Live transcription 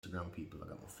Instagram people, I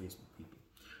got my Facebook people.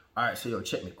 All right, so yo,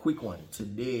 check me. Quick one.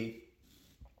 Today,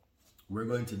 we're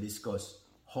going to discuss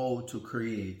how to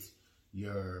create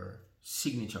your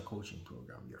signature coaching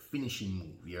program, your finishing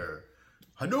move, your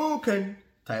Hadouken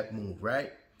type move,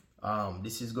 right?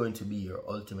 This is going to be your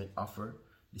ultimate offer.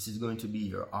 This is going to be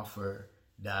your offer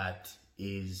that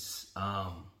is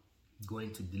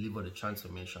going to deliver the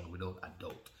transformation without a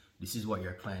doubt. This is what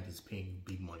your client is paying you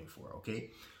big money for, okay?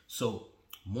 So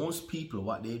most people,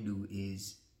 what they do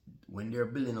is when they're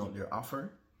building out their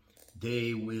offer,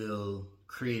 they will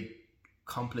create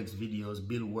complex videos,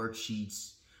 build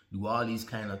worksheets, do all these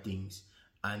kind of things.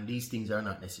 And these things are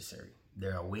not necessary.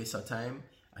 They're a waste of time,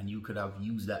 and you could have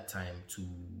used that time to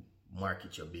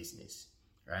market your business,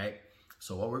 right?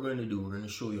 So what we're going to do, we're going to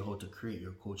show you how to create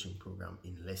your coaching program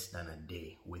in less than a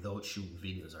day without shooting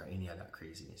videos or any of that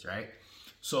craziness, right?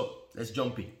 So let's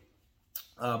jump in.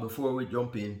 Before we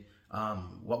jump in,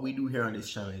 what we do here on this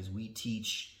channel is we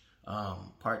teach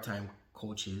part-time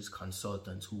coaches,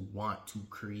 consultants who want to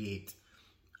create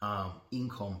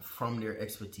income from their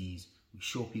expertise. We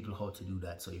show people how to do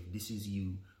that. So if this is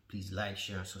you, please like,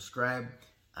 share, and subscribe,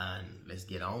 and let's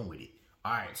get on with it.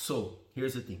 All right, so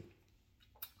here's the thing.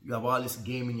 You have all this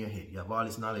game in your head. You have all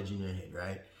this knowledge in your head,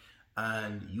 right?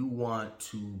 And you want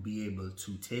to be able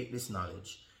to take this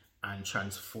knowledge and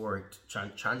transfer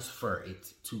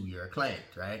it to your client,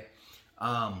 right?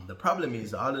 The problem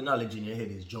is all the knowledge in your head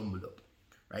is jumbled up,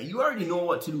 right? You already know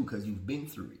what to do because you've been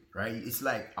through it, right? It's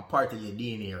like a part of your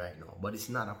DNA right now, but it's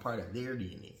not a part of their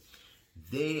DNA.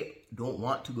 They don't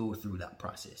want to go through that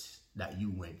process that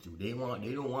you went through. They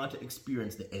don't want to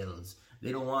experience the L's.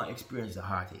 They don't want to experience the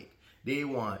heartache. They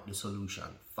want the solution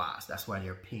fast. That's why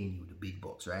they're paying you the big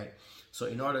bucks, right? So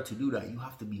in order to do that, you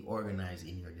have to be organized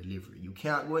in your delivery. You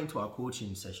can't go into a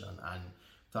coaching session and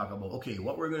talk about, okay,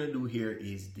 what we're going to do here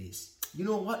is this. You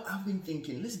know what? I've been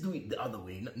thinking, let's do it the other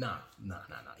way. Nah.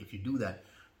 If you do that,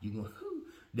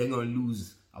 they're going to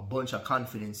lose a bunch of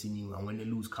confidence in you. And when they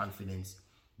lose confidence,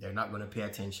 they're not going to pay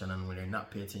attention. And when they're not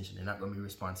paying attention, they're not going to be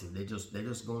responsive. They're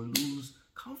just going to lose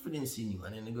confidence in you.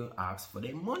 And then they're going to ask for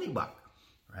their money back.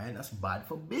 Right? That's bad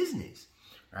for business,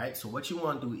 right? So what you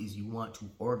want to do is you want to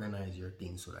organize your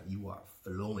things so that you are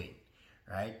flowing,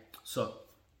 right? So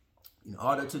in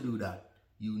order to do that,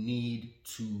 you need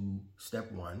to,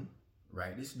 step one,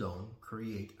 write this down,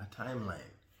 create a timeline.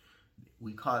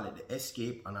 We call it the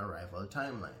escape and arrival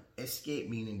timeline. Escape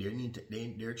meaning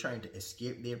they're trying to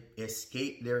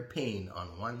escape their pain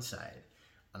on one side,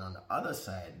 and on the other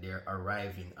side, they're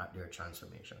arriving at their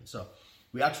transformation. So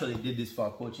we actually did this for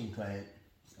a coaching client.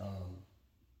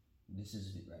 This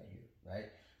is it right here, right?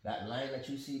 That line that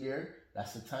you see there,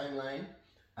 that's the timeline,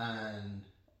 and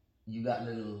you got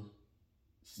little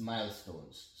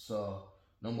milestones. So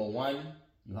number one,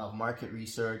 you have market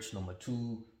research. Number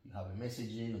two, you have a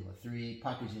messaging. Number three,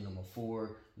 packaging. Number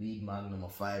four, lead mag. Number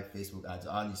five, Facebook ads.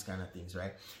 All these kind of things,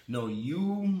 right? No,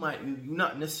 you're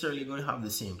not necessarily going to have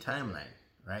the same timeline,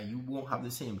 right? You won't have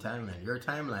the same timeline. Your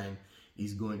timeline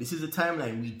is going. This is the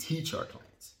timeline we teach our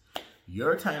clients.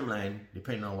 Your timeline,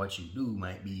 depending on what you do,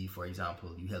 might be, for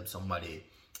example, you help somebody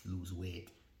lose weight.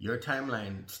 Your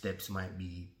timeline steps might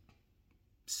be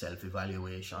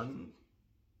self-evaluation,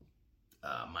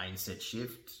 mindset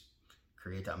shift,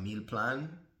 create a meal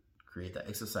plan, create an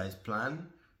exercise plan,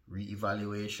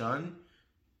 re-evaluation,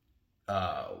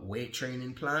 weight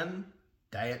training plan,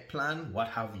 diet plan, what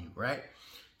have you, right?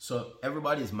 So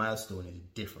everybody's milestone is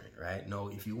different, right? Now,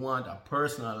 if you want a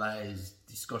personalized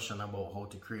discussion about how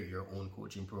to create your own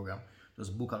coaching program,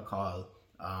 just book a call.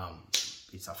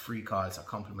 It's a free call. It's a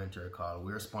complimentary call.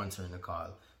 We're sponsoring the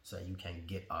call so you can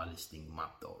get all this thing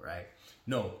mapped out, right?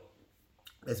 Now,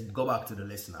 let's go back to the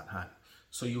lesson at hand.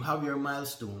 So you have your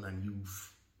milestone and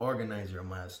you've organized your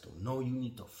milestone. Now you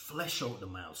need to flesh out the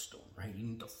milestone, right? You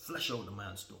need to flesh out the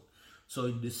milestone.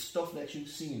 So the stuff that you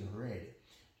see in red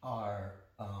are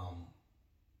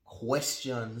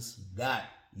questions that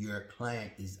your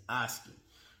client is asking,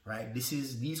 right?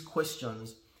 These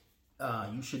questions,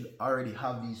 you should already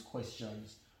have these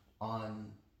questions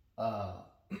on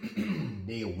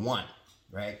day one,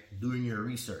 right? Doing your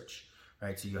research,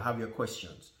 right? So you have your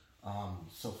questions.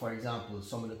 So for example,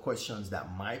 some of the questions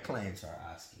that my clients are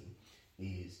asking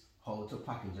is how to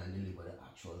package and deliver the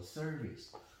actual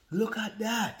service. Look at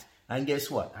that. And guess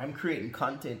what? I'm creating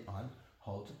content on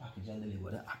how to package and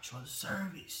deliver the actual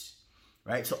service,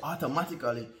 right? So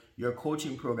automatically your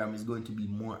coaching program is going to be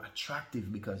more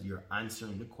attractive because you're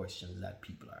answering the questions that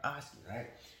people are asking, right?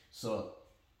 So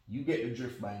you get the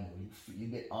drift by now. You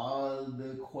get all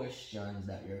the questions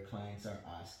that your clients are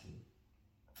asking,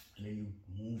 and then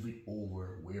you move it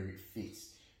over where it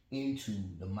fits into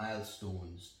the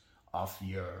milestones of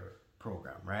your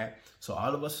program, right? So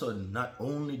all of a sudden, not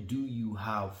only do you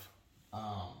have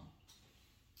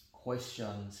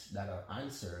questions that are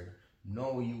answered,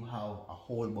 now you have a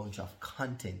whole bunch of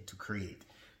content to create.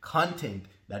 Content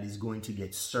that is going to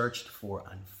get searched for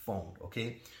and found,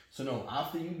 okay? So now,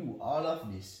 after you do all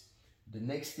of this, the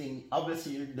next thing,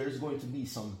 obviously, there's going to be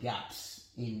some gaps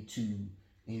in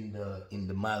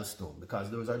the milestone,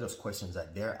 because those are just questions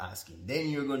that they're asking. Then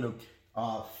you're going to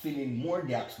fill in more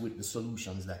gaps with the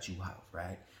solutions that you have,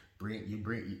 right?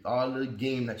 Bring all the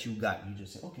game that you got. You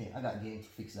just say, okay, I got game to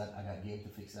fix that. I got game to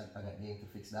fix that. I got game to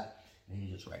fix that. And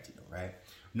you just write it down, right?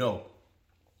 No.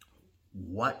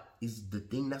 What is the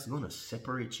thing that's going to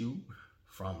separate you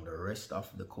from the rest of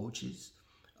the coaches?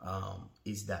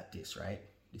 Is that this, right?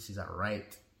 This is a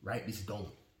write this down,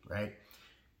 right?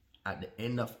 At the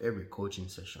end of every coaching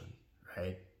session,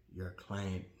 right, your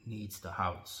client needs to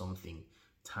have something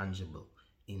tangible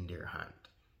in their hand,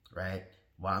 right?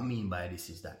 What I mean by this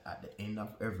is that at the end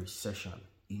of every session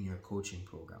in your coaching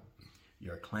program,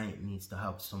 your client needs to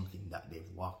have something that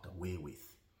they've walked away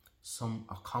with, some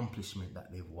accomplishment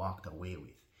that they've walked away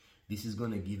with. This is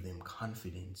going to give them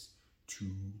confidence to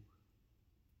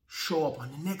show up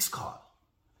on the next call,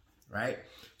 right?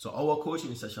 So our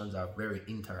coaching sessions are very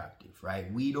interactive,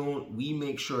 right? We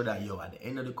make sure that, at the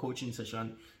end of the coaching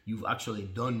session, you've actually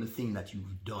done the thing that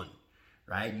you've done,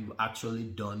 right? You've actually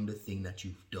done the thing that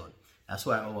you've done. That's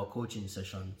why our coaching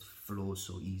sessions flow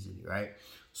so easily, right?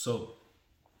 So,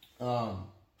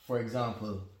 for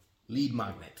example, lead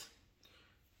magnet.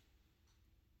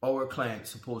 Our client is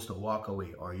supposed to walk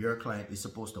away, or your client is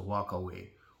supposed to walk away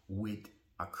with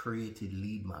a created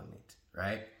lead magnet,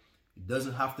 right? It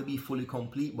doesn't have to be fully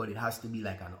complete, but it has to be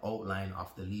like an outline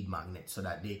of the lead magnet so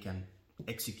that they can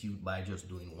execute by just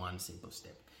doing one simple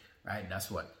step, right? That's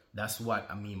what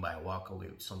I mean by walk away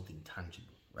with something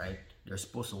tangible, right? They're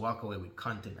supposed to walk away with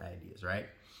content ideas, right?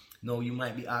 Now you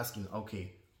might be asking,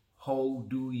 okay, how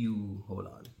do you, hold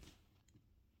on.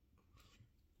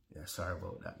 Yeah, sorry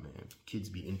about that, man. Kids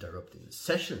be interrupting the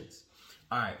sessions.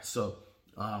 All right, so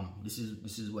this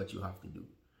is what you have to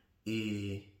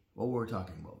do. What we're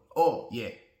talking about? Oh yeah,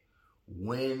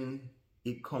 when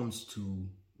it comes to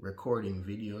recording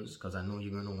videos, because I know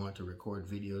you're gonna want to record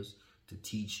videos to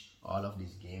teach all of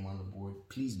this game on the board.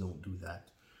 Please don't do that.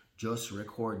 Just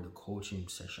record the coaching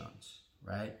sessions,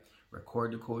 right?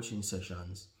 Record the coaching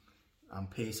sessions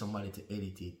and pay somebody to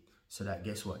edit it, so that,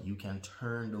 guess what, you can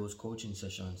turn those coaching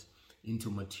sessions into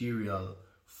material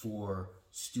for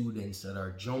students that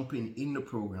are jumping in the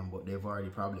program, but they've already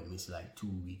probably missed like 2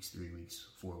 weeks, 3 weeks,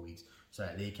 4 weeks, so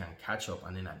that they can catch up.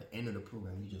 And then at the end of the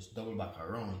program, you just double back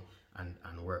around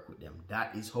and work with them.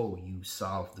 That is how you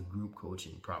solve the group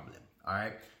coaching problem. All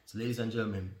right. So ladies and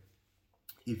gentlemen,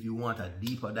 if you want a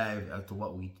deeper dive as to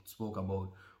what we spoke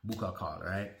about, book a call,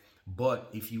 right? But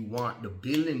if you want the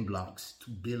building blocks to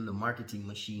build a marketing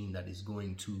machine that is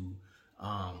going to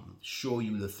show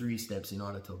you the 3 steps in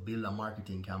order to build a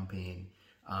marketing campaign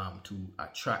to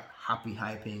attract happy,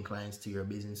 high-paying clients to your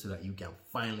business, so that you can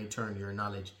finally turn your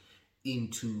knowledge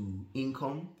into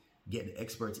income, get the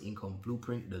Experts Income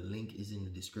Blueprint. The link is in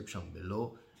the description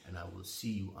below, and I will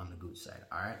see you on the good side.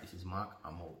 All right, this is Mark.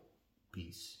 I'm out.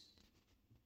 Peace.